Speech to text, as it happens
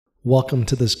Welcome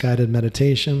to this guided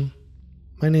meditation.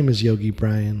 My name is Yogi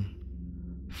Bryan.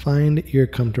 Find your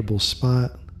comfortable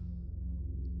spot,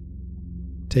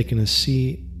 taking a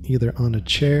seat either on a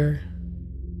chair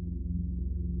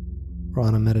or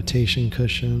on a meditation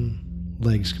cushion.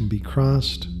 Legs can be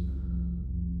crossed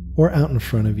or out in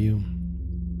front of you.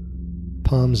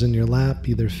 Palms in your lap,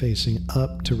 either facing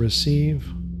up to receive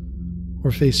or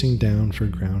facing down for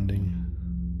grounding.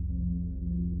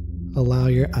 Allow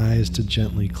your eyes to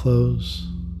gently close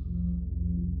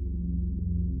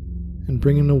and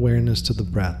bring an awareness to the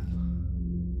breath.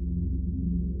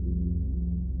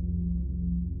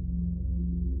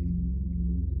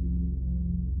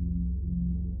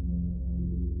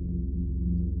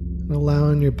 And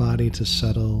allowing your body to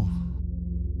settle.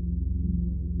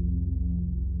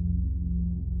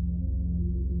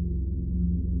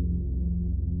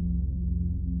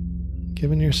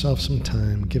 Giving yourself some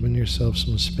time, giving yourself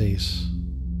some space.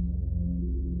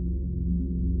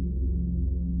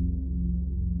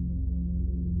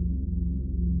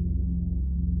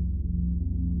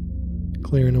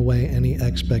 Clearing away any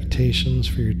expectations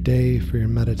for your day, for your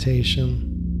meditation.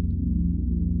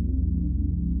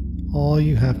 All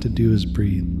you have to do is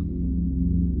breathe.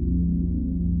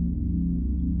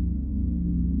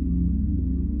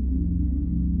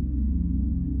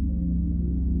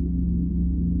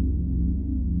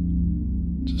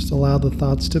 Just allow the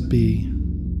thoughts to be.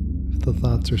 If the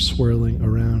thoughts are swirling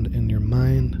around in your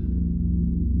mind,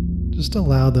 just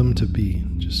allow them to be.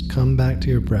 Just come back to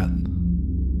your breath.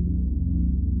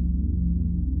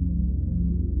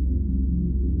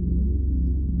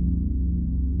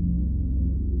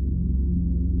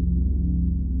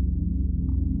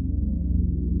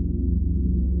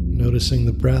 Noticing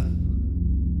the breath,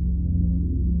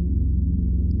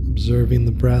 observing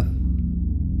the breath.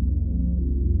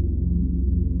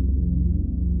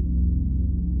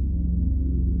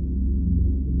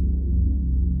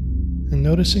 And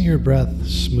noticing your breath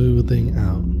smoothing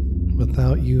out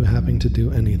without you having to do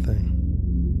anything.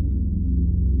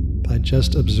 By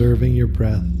just observing your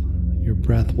breath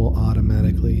will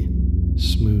automatically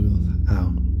smooth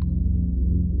out.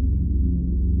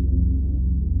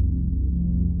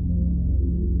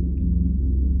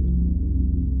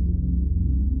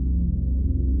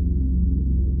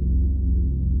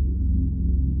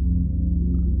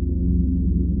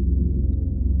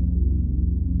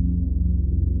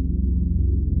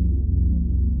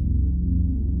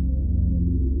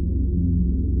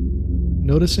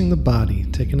 Noticing the body,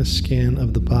 taking a scan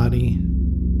of the body.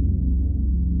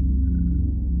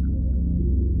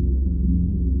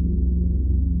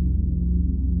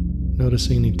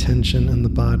 Noticing any tension in the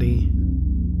body.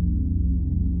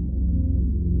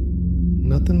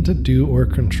 Nothing to do or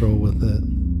control with it.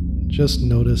 Just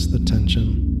notice the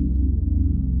tension.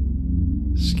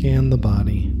 Scan the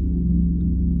body.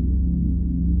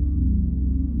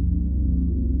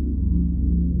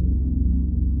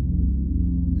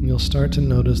 You'll start to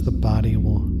notice the body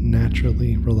will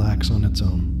naturally relax on its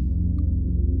own.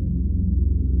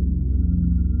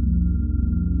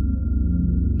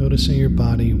 Noticing your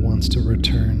body wants to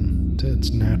return to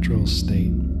its natural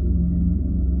state.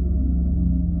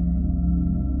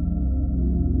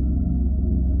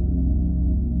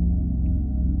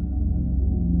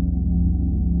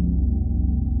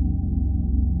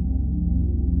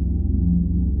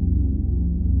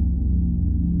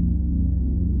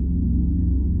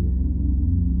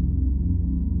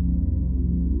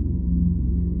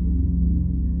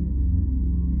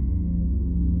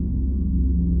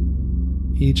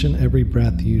 Each and every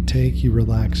breath you take, you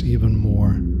relax even more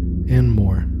and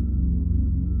more.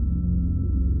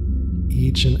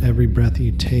 Each and every breath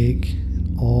you take,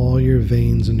 all your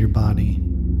veins in your body,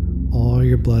 all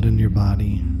your blood in your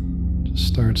body just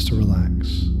starts to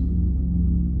relax.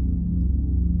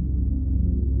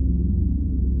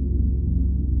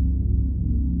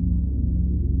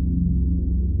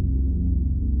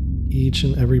 Each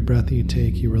and every breath you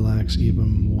take, you relax even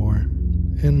more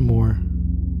and more.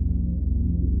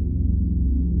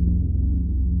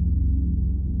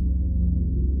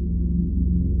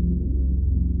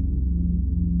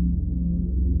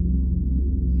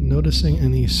 Noticing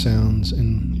any sounds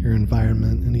in your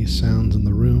environment, any sounds in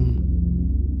the room.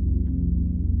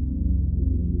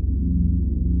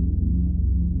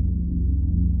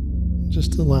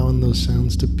 Just allowing those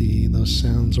sounds to be. Those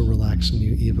sounds are relaxing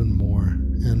you even more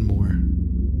and more.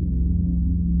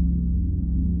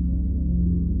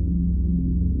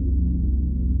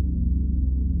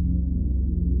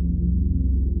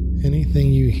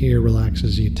 Anything you hear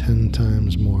relaxes you 10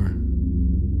 times more.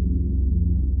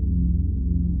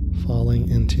 Falling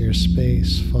into your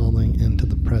space, falling into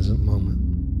the present moment.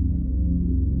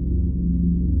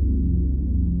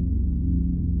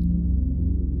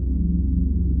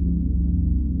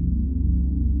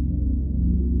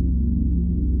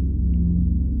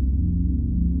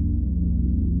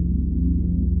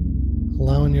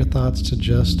 thoughts to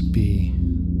just be.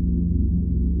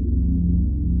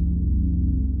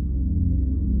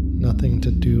 Nothing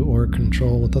to do or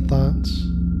control with the thoughts.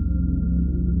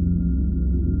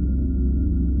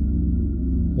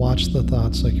 Watch the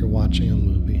thoughts like you're watching a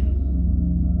movie.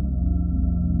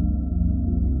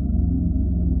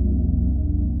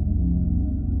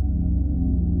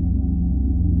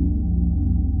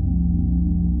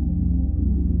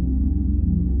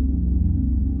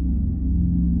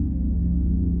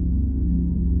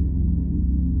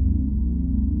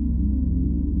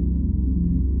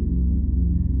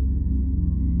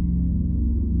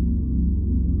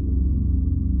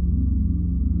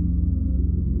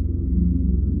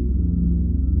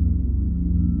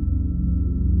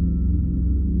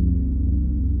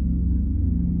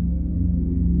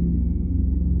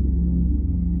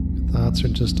 Thoughts are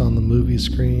just on the movie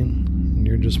screen, and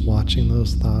you're just watching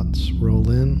those thoughts roll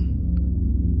in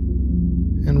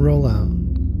and roll out.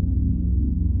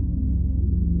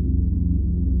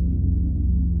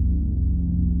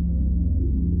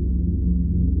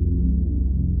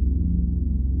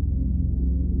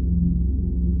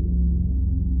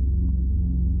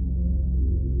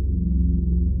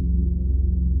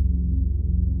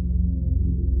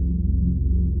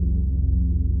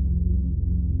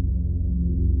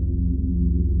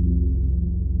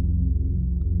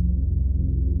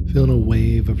 Feeling a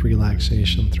wave of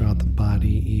relaxation throughout the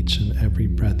body. Each and every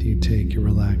breath you take, you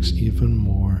relax even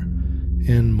more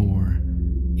and more.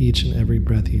 Each and every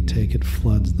breath you take, it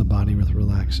floods the body with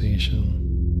relaxation.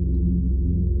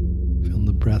 Feeling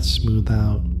the breath smooth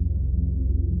out,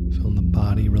 feeling the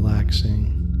body relaxing,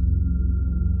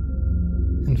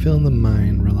 and feeling the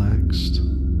mind relaxed.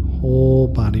 Whole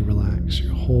body relaxed.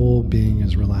 Your whole being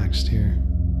is relaxed here.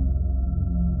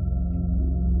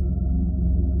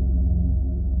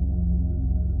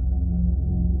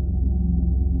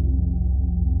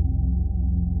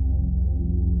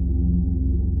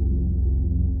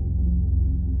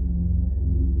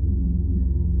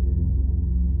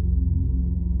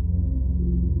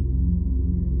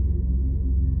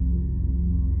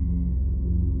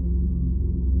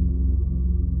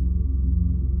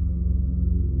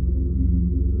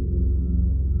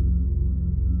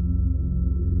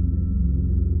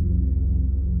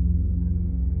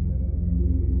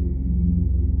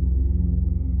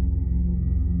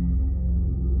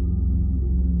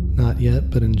 Not yet,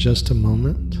 but in just a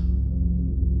moment,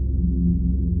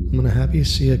 I'm going to have you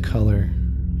see a color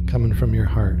coming from your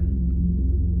heart.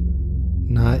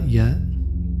 Not yet,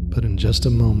 but in just a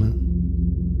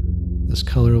moment, this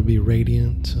color will be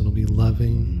radiant, it'll be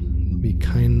loving, it'll be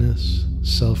kindness,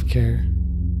 self-care.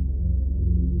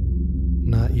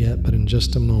 Not yet, but in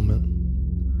just a moment,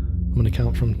 I'm going to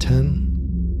count from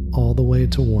 10 all the way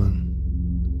to 1.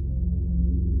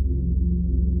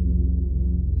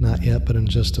 Not yet, but in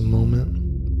just a moment.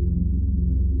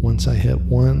 Once I hit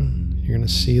 1, you're going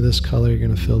to see this color, you're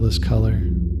going to feel this color.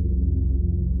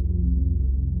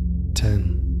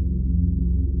 10,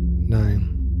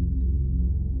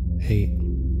 9, 8,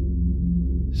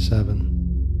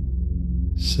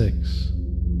 7, 6,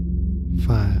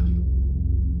 5,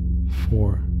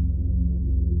 4,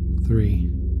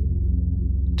 3,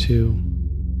 2,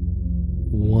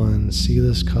 1. See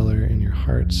this color in your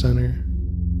heart center.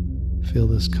 Feel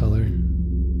this color.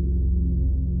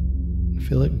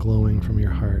 Feel it glowing from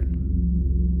your heart.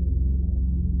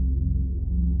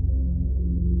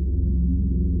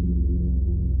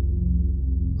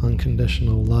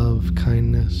 Unconditional love,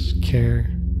 kindness,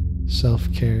 care,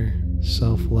 self-care,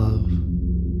 self-love.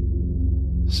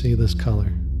 See this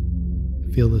color.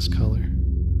 Feel this color.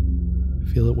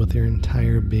 Feel it with your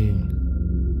entire being,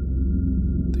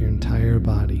 with your entire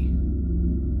body,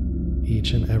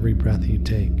 each and every breath you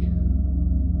take.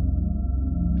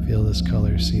 Feel this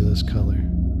color, see this color.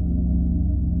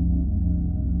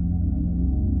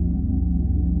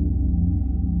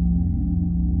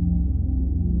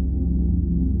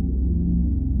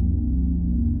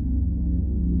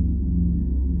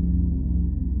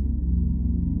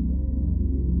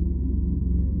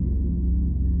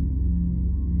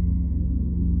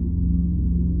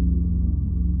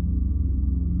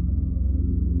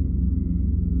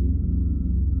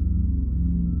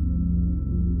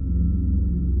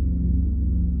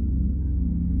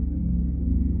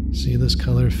 See this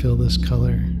color, feel this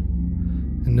color,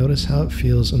 and notice how it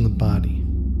feels in the body.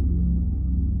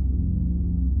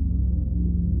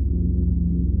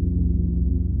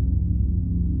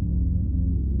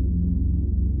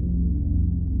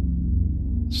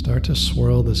 Start to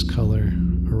swirl this color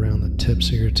around the tips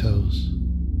of your toes.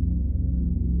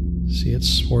 See it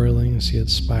swirling, see it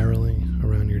spiraling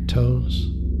around your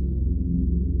toes,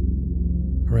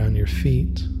 around your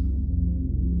feet,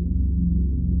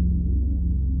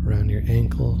 around your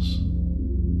ankles,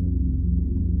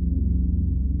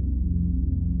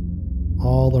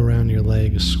 all around your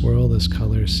legs. Swirl this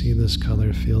color, see this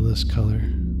color, feel this color.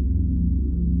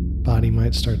 Body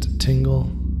might start to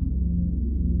tingle.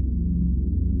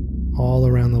 All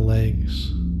around the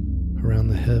legs, around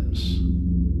the hips,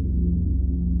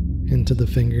 into the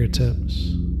fingertips,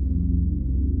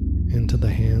 into the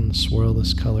hands. Swirl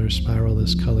this color, spiral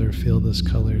this color, feel this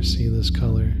color, see this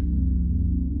color.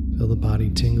 Feel the body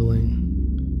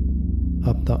tingling.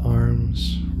 Up the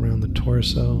arms, around the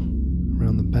torso,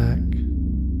 around the back.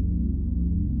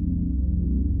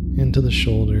 Into the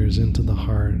shoulders, into the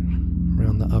heart,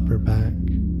 around the upper back.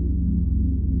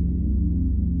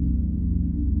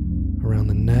 Around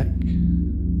the neck.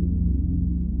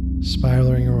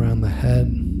 Spiraling around the head.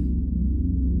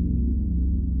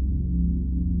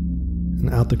 And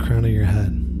out the crown of your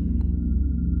head.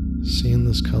 Seeing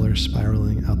this color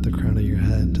spiraling out the crown of your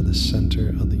head to the center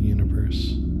of the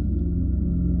universe.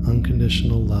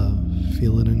 Unconditional love.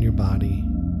 Feel it in your body.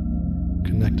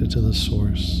 Connected to the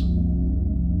source.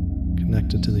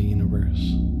 Connected to the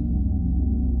universe.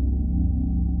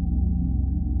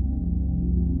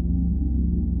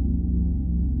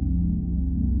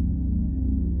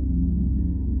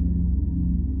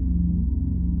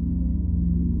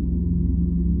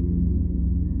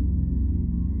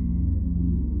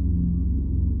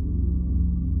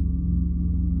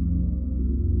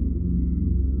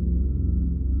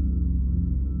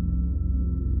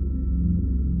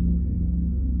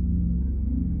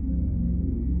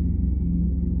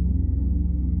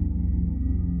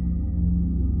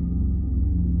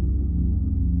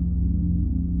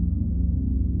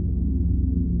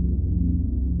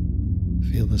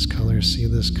 Feel this color, see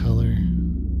this color.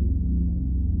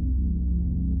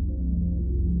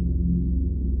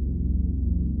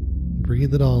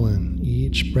 Breathe it all in.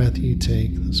 Each breath you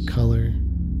take, this color,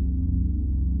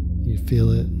 you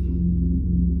feel it.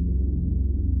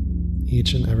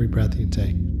 Each and every breath you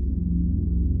take.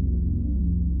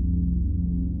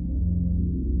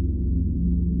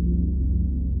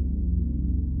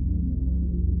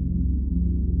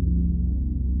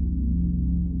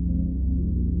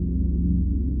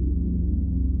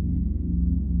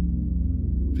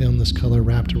 Feeling this color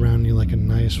wrapped around you like a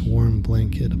nice warm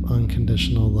blanket of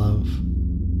unconditional love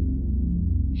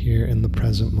here in the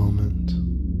present moment.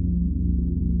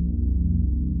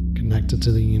 Connected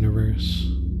to the universe.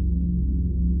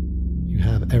 You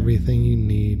have everything you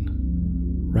need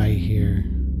right here,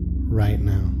 right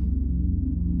now.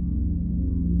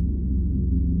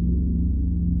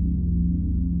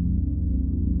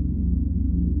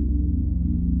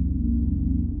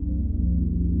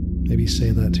 Maybe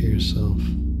say that to yourself.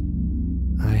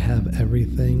 I have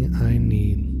everything I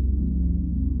need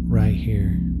right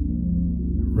here,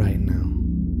 right now.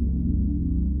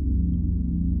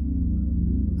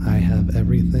 I have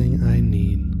everything I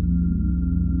need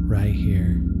right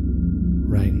here,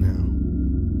 right now.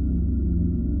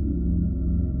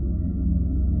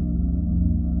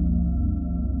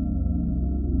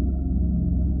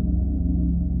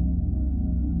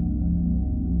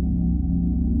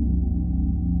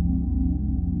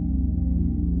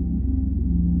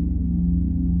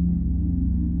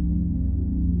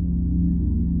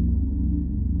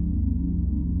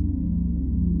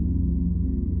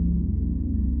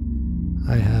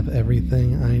 I have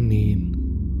everything I need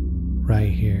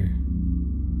right here,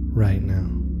 right now.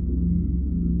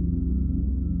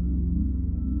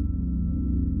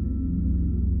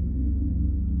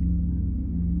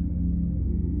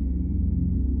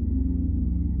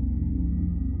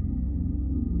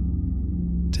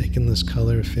 Taking this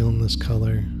color, feeling this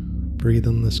color,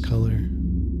 breathing this color,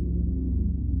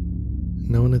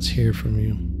 knowing it's here from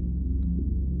you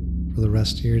for the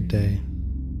rest of your day.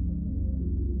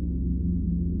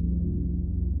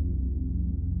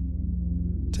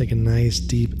 Take a nice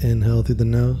deep inhale through the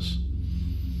nose.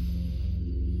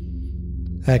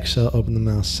 Exhale, open the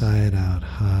mouth, sigh it out.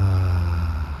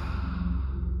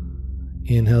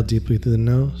 Inhale deeply through the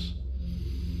nose.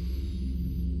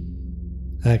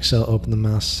 Exhale, open the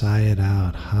mouth, sigh it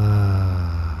out.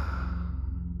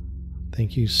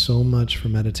 Thank you so much for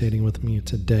meditating with me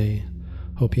today.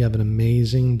 Hope you have an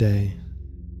amazing day.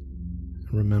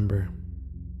 And remember,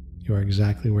 you are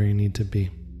exactly where you need to be,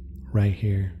 right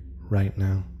here, right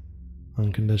now.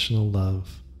 Unconditional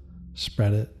love.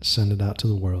 Spread it, send it out to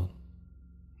the world.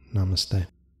 Namaste.